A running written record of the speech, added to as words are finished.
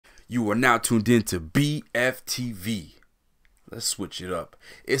You are now tuned in to BFTV. Let's switch it up.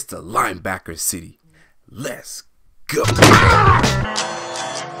 It's the Linebacker City. Let's go.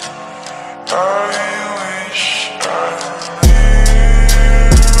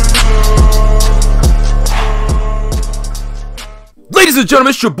 Ladies and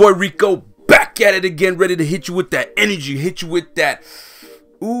gentlemen, it's your boy Rico, back at it again, ready to hit you with that energy, hit you with that.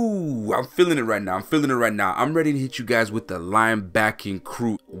 Ooh, I'm feeling it right now. I'm ready to hit you guys with the linebacking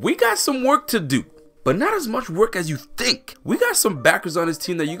crew. We got some work to do, but not as much work as you think. We got some backers on this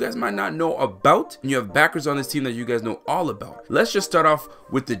team that you guys might not know about, and you have backers on this team that you guys know all about. Let's just start off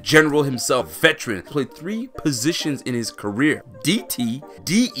with the general himself, veteran. Played 3 positions in his career: DT,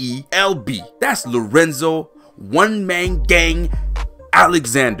 DE, LB. That's Lorenzo, one-man gang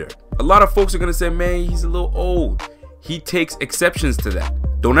Alexander. A lot of folks are gonna say, man, he's a little old. He takes exceptions to that.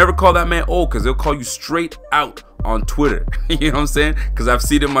 Don't ever call that man old, because they'll call you straight out on Twitter. You know what I'm saying? Because I've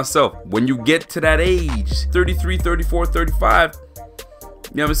seen it myself. When you get to that age, 33, 34, 35, you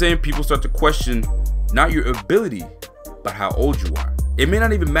know what I'm saying? People start to question not your ability, but how old you are. It may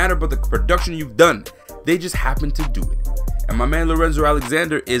not even matter about the production you've done. They just happen to do it. And my man Lorenzo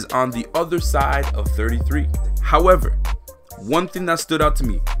Alexander is on the other side of 33. However, one thing that stood out to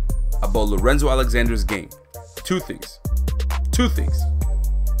me about Lorenzo Alexander's game, two things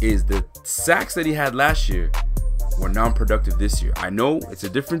is the sacks that he had last year were non-productive this year. I know it's a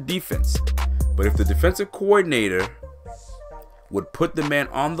different defense, but if the defensive coordinator would put the man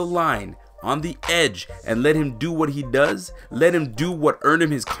on the line, on the edge, and let him do what he does, let him do what earned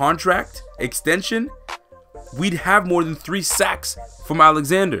him his contract extension, we'd have more than 3 sacks from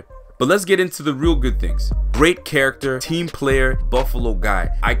Alexander. But let's get into the real good things. Great character, team player, Buffalo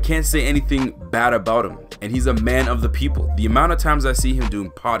guy. I can't say anything bad about him. And he's a man of the people. The amount of times I see him doing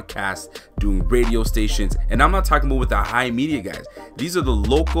podcasts, doing radio stations, and I'm not talking about with the high media guys. These are the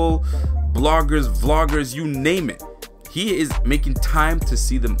local bloggers, vloggers, you name it. He is making time to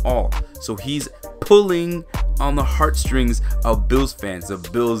see them all. So he's pulling on the heartstrings of Bills fans,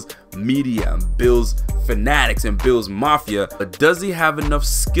 of Bills media, and Bills Fanatics, and Bills Mafia. But does he have enough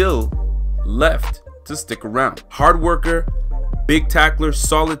skill left to stick around? Hard worker, big tackler,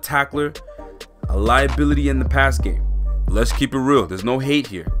 solid tackler, a liability in the pass game. Let's keep it real. There's no hate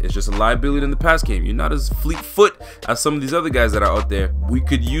here. It's just a liability in the pass game. You're not as fleet-foot as some of these other guys that are out there. We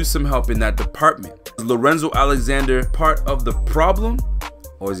could use some help in that department. Is Lorenzo Alexander part of the problem,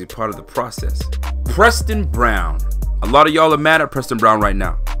 or is he part of the process? Preston Brown. A lot of y'all are mad at Preston Brown right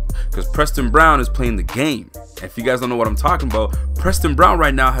now, because Preston Brown is playing the game. And if you guys don't know what I'm talking about, Preston Brown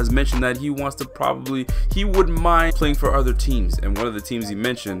right now has mentioned that he wants to he wouldn't mind playing for other teams. And one of the teams he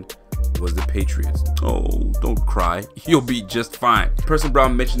mentioned was the Patriots. Oh, don't cry. You'll be just fine. Preston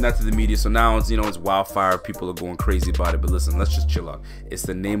Brown mentioned that to the media, so now it's, it's wildfire. People are going crazy about it. But listen, let's just chill out. It's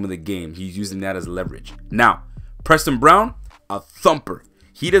the name of the game. He's using that as leverage. Now, Preston Brown, a thumper.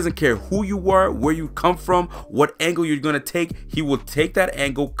 He doesn't care who you are, where you come from, what angle you're going to take. He will take that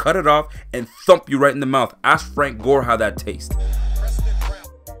angle, cut it off, and thump you right in the mouth. Ask Frank Gore how that tastes.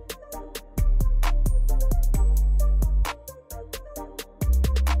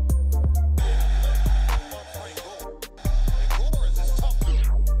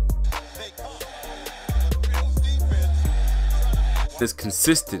 Is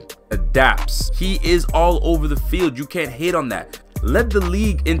consistent, adapts. He is all over the field. You can't hate on that. Led the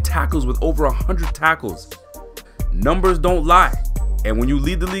league in tackles with over 100 tackles. Numbers don't lie. And when you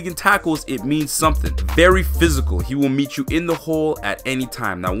lead the league in tackles, it means something. Very physical. He will meet you in the hole at any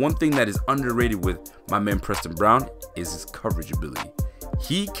time. Now, one thing that is underrated with my man Preston Brown is his coverage ability.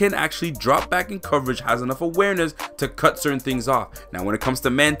 He can actually drop back in coverage, has enough awareness to cut certain things off. Now, when it comes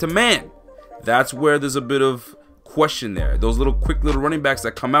to man, that's where there's a bit of question there. Those quick little running backs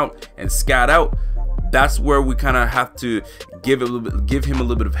that come out and scat out, that's where we kind of have to give him a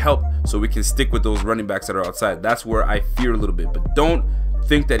little bit of help so we can stick with those running backs that are outside. That's where I fear a little bit. But don't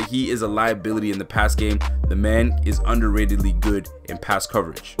think that he is a liability in the pass game. The man is underratedly good in pass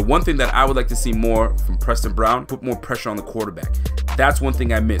coverage. The one thing that I would like to see more from Preston Brown, put more pressure on the quarterback. That's one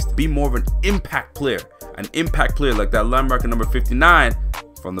thing I missed. Be more of an impact player like that linebacker number 59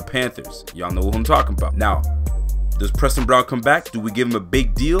 from the Panthers. Y'all know who I'm talking about. Now, does Preston Brown come back? Do we give him a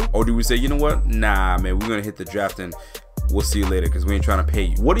big deal? Or do we say, you know what? Nah, man, we're going to hit the draft and we'll see you later because we ain't trying to pay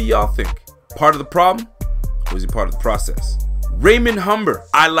you. What do y'all think? Part of the problem, or is he part of the process? Raymond Humber.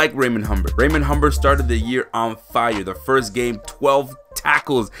 I like Raymond Humber. Raymond Humber started the year on fire. The first game, 12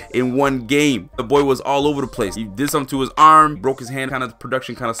 tackles in one game. The boy was all over the place. He did something to his arm, broke his hand, kind of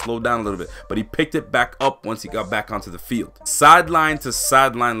production kind of slowed down a little bit, but he picked it back up once he got back onto the field. Sideline to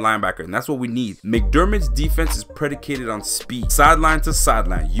sideline linebacker, and that's what we need. McDermott's defense is predicated on speed. Sideline to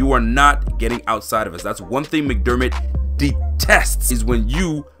sideline. You are not getting outside of us. That's one thing McDermott detests, is when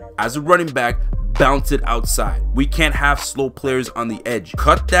you, as a running back, bounce it outside. We can't have slow players on the edge.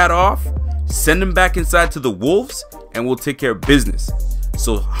 Cut that off, send him back inside to the Wolves, and we'll take care of business.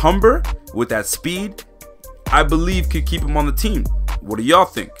 So Humber, with that speed, I believe could keep him on the team. What do y'all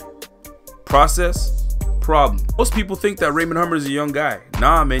think? Process, problem. Most people think that Raymond Humber is a young guy.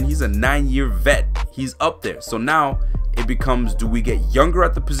 Nah, man, he's a 9-year vet. He's up there. So now it becomes, do we get younger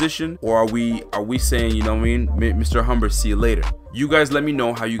at the position, or are we saying, you know what I mean, Mr. Humber, see you later? You guys let me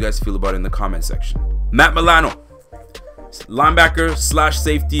know how you guys feel about it in the comment section. Matt Milano, linebacker slash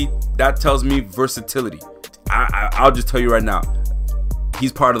safety. That tells me versatility. I'll just tell you right now,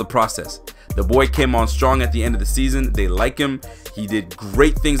 he's part of the process. The boy came on strong at the end of the season. They like him. He did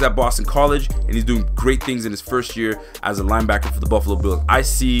great things at Boston College, and he's doing great things in his first year as a linebacker for the Buffalo Bills. I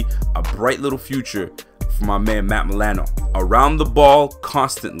see a bright little future for my man Matt Milano. Around the ball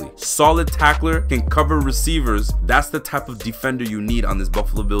constantly. Solid tackler, can cover receivers. That's the type of defender you need on this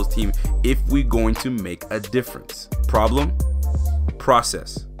Buffalo Bills team if we're going to make a difference. Problem?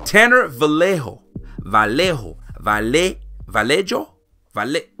 Process. Tanner Vallejo.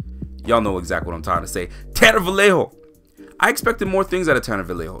 Y'all know exactly what I'm trying to say. Tanner Vallejo. I expected more things out of Tanner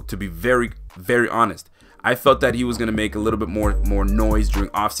Vallejo, to be very, very honest. I felt that he was going to make a little bit more noise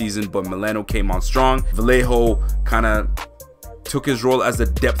during offseason, but Milano came on strong. Vallejo kind of took his role as a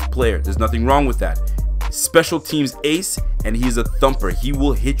depth player. There's nothing wrong with that. Special teams ace, and he's a thumper. He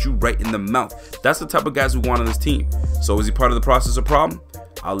will hit you right in the mouth. That's the type of guys we want on this team. So is he part of the process or problem?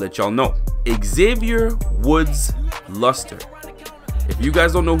 I'll let y'all know. Xavier Woods Luster. If you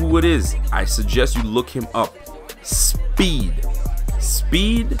guys don't know who it is, I suggest you look him up. Speed.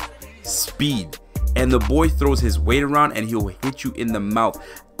 Speed. Speed. And the boy throws his weight around and he'll hit you in the mouth.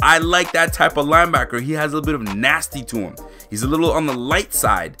 I like that type of linebacker. He has a little bit of nasty to him. He's a little on the light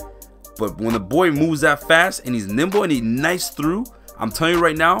side, but when the boy moves that fast and he's nimble and he's nice through, I'm telling you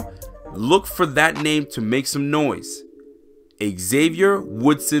right now, look for that name to make some noise. Xavier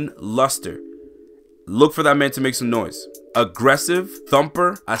Woodson Luster. Look for that man to make some noise. Aggressive,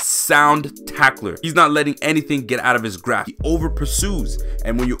 thumper, a sound tackler. He's not letting anything get out of his grasp. He over pursues,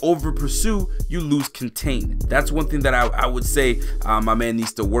 and when you over pursue, you lose contain. That's one thing that I would say my man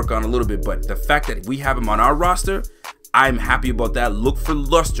needs to work on a little bit, but the fact that we have him on our roster, I'm happy about that. Look for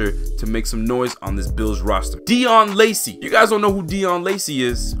Luster to make some noise on this Bills roster. Dion Lacey. You guys don't know who Dion Lacey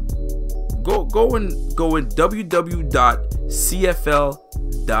is? Go in www.cfl.ca.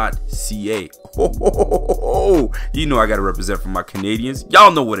 You know I gotta represent for my Canadians.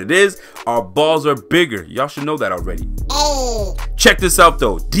 Y'all know what it is. Our balls are bigger. Y'all should know that already. Check this out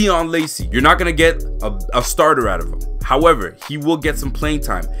though. Dion Lacey. You're not gonna get a starter out of him. However, he will get some playing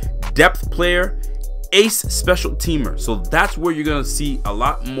time. Depth player, ace special teamer. So that's where you're gonna see a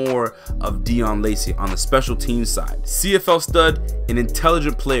lot more of Dion Lacey on the special team side. CFL stud, an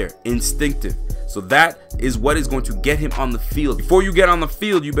intelligent player, instinctive. So that is what is going to get him on the field. Before you get on the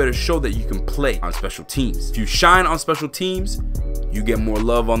field, you better show that you can play on special teams. If you shine on special teams, you get more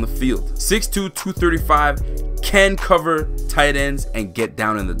love on the field. 6'2", 235, can cover tight ends and get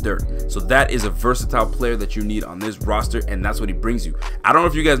down in the dirt. So that is a versatile player that you need on this roster, and that's what he brings you. I don't know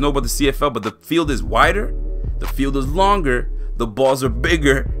if you guys know about the CFL, but the field is wider, the field is longer, the balls are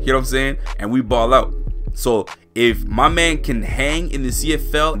bigger, you know what I'm saying? And we ball out. So if my man can hang in the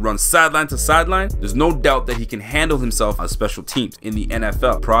CFL, run sideline to sideline, there's no doubt that he can handle himself on special teams in the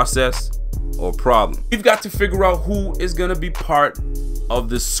NFL. Process or problem? We've got to figure out who is going to be part of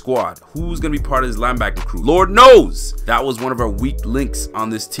this squad. Who's going to be part of this linebacking crew? Lord knows that was one of our weak links on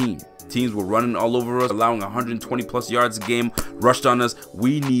this team. Teams were running all over us, allowing 120 plus yards a game, rushed on us.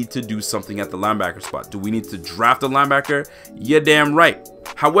 We need to do something at the linebacker spot. Do we need to draft a linebacker? Yeah, damn right.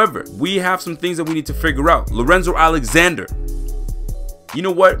 However, we have some things that we need to figure out. Lorenzo Alexander. You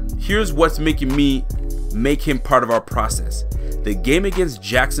know what? Here's what's making me make him part of our process. The game against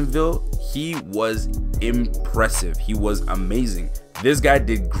Jacksonville, he was impressive. He was amazing. This guy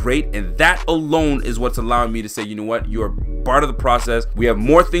did great, and that alone is what's allowing me to say, you know what, you're part of the process. We have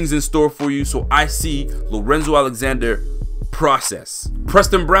more things in store for you, so I see Lorenzo Alexander, process.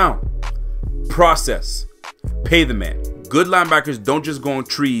 Preston Brown, process. Pay the man. Good linebackers don't just go on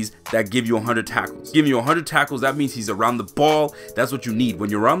trees that give you 100 tackles. Giving you 100 tackles, that means he's around the ball. That's what you need. When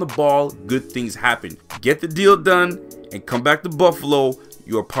you're around the ball, good things happen. Get the deal done, and come back to Buffalo,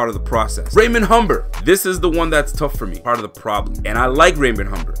 you're part of the process. Raymond Humber, this is the one that's tough for me, part of the problem. And I like Raymond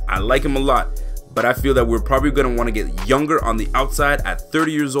Humber, I like him a lot, but I feel that we're probably going to want to get younger on the outside. At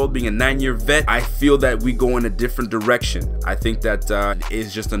 30 years old, being a 9-year vet, I feel that we go in a different direction. I think that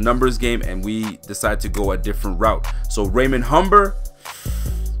it's just a numbers game and we decide to go a different route. So Raymond Humber,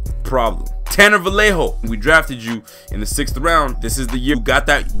 problem. Tanner Vallejo, we drafted you in the 6th round. This is the year you got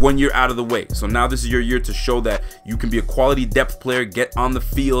that 1 year out of the way. So now this is your year to show that you can be a quality depth player, get on the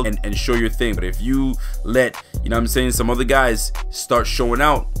field and show your thing. But if you let, you know what I'm saying, some other guys start showing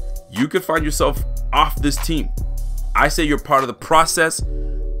out, you could find yourself off this team. I say you're part of the process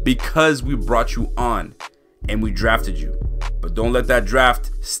because we brought you on and we drafted you. But don't let that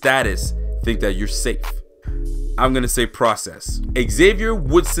draft status think that you're safe. I'm gonna say process. Xavier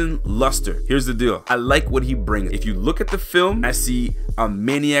Woodson-Luster. Here's the deal. I like what he brings. If you look at the film, I see a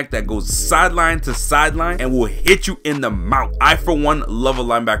maniac that goes sideline to sideline and will hit you in the mouth. I, for one, love a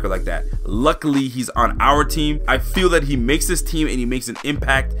linebacker like that. Luckily, he's on our team. I feel that he makes this team and he makes an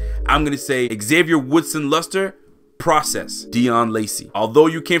impact. I'm gonna say Xavier Woodson-Luster. Process. Dion Lacey. Although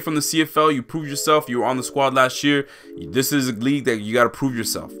you came from the CFL, you proved yourself. You were on the squad last year. This is a league that you got to prove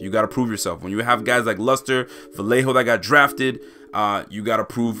yourself. You got to prove yourself. When you have guys like Luster, Vallejo that got drafted, you got to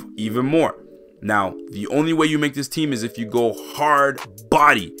prove even more. Now, the only way you make this team is if you go hard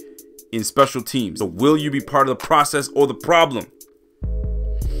body in special teams. So will you be part of the process or the problem?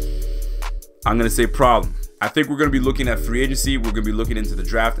 I'm going to say problem. I think we're going to be looking at free agency. We're going to be looking into the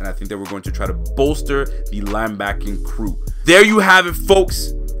draft, and I think that we're going to try to bolster the linebacking crew. There you have it,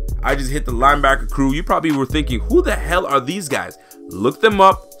 folks. I just hit the linebacker crew. You probably were thinking, who the hell are these guys? Look them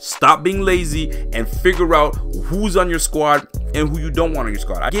up, stop being lazy, and figure out who's on your squad and who you don't want on your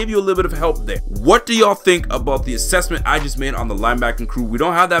squad. I gave you a little bit of help there. What do y'all think about the assessment I just made on the linebacking crew? We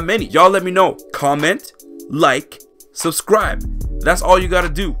don't have that many. Y'all let me know. Comment, like, subscribe. That's all you got to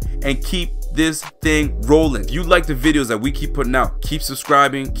do. And keep this thing rolling. If you like the videos that we keep putting out, keep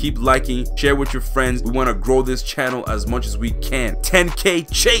subscribing, keep liking, share with your friends. We want to grow this channel as much as we can.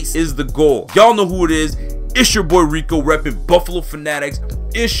 10K chase is the goal. Y'all know who it is. It's your boy Rico repping Buffalo Fanatics.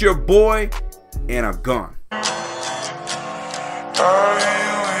 It's your boy, and I'm gone.